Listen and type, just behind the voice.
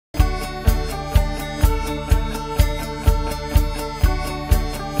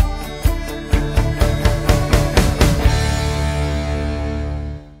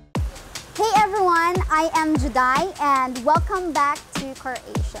I am Juday and welcome back to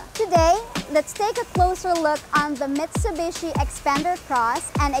Croatia. Today, let's take a closer look on the Mitsubishi Xpander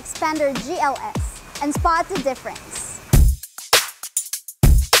Cross and Xpander GLS and spot the difference.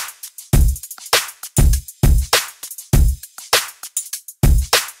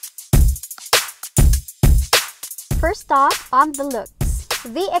 First off, on the looks.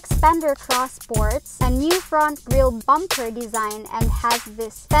 The Xpander Cross sports a new front grille bumper design and has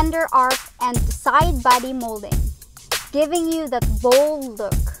this fender arc and side body molding, giving you that bold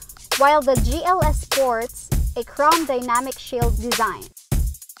look, while the GLS sports a chrome dynamic shield design.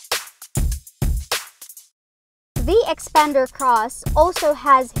 The Xpander Cross also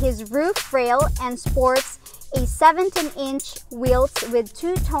has his roof rail and sports a 17-inch wheels with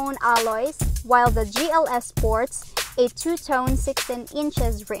two-tone alloys, while the GLS sports a two-tone 16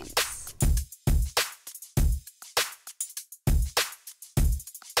 inches rims.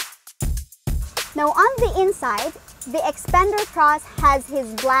 Now on the inside, the Xpander Cross has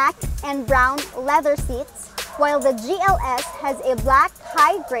his black and brown leather seats, while the GLS has a black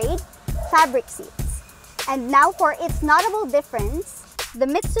high-grade fabric seats. And now for its notable difference, the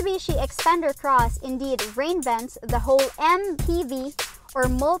Mitsubishi Xpander Cross indeed reinvents the whole MPV or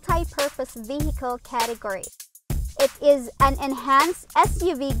multi-purpose vehicle category. It is an enhanced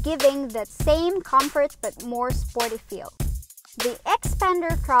SUV giving that same comfort but more sporty feel. The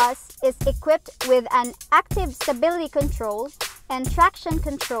Xpander Cross is equipped with an active stability control and traction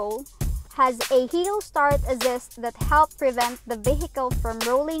control, has a heel start assist that helps prevent the vehicle from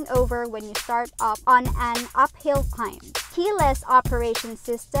rolling over when you start up on an uphill climb, keyless operation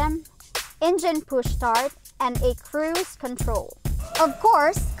system, engine push start, and a cruise control. Of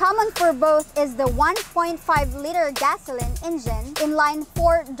course, common for both is the 1.5-liter gasoline engine,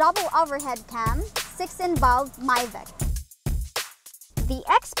 inline-4 double overhead cam, 16-valve MIVEC. The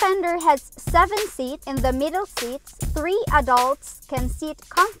Xpander has 7 seats. In the middle seats, 3 adults can sit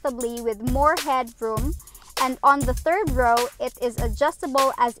comfortably with more headroom, and on the third row, it is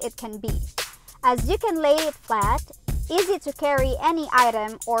adjustable as it can be, as you can lay it flat, easy to carry any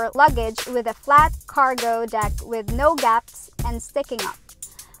item or luggage with a flat cargo deck with no gaps and sticking up.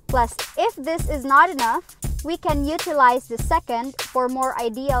 Plus, if this is not enough, we can utilize the second for more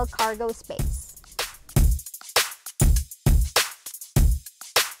ideal cargo space.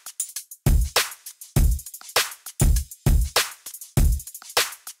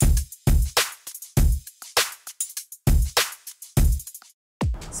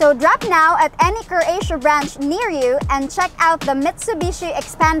 So drop now at any Croatia branch near you and check out the Mitsubishi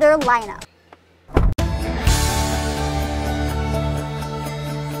Xpander lineup.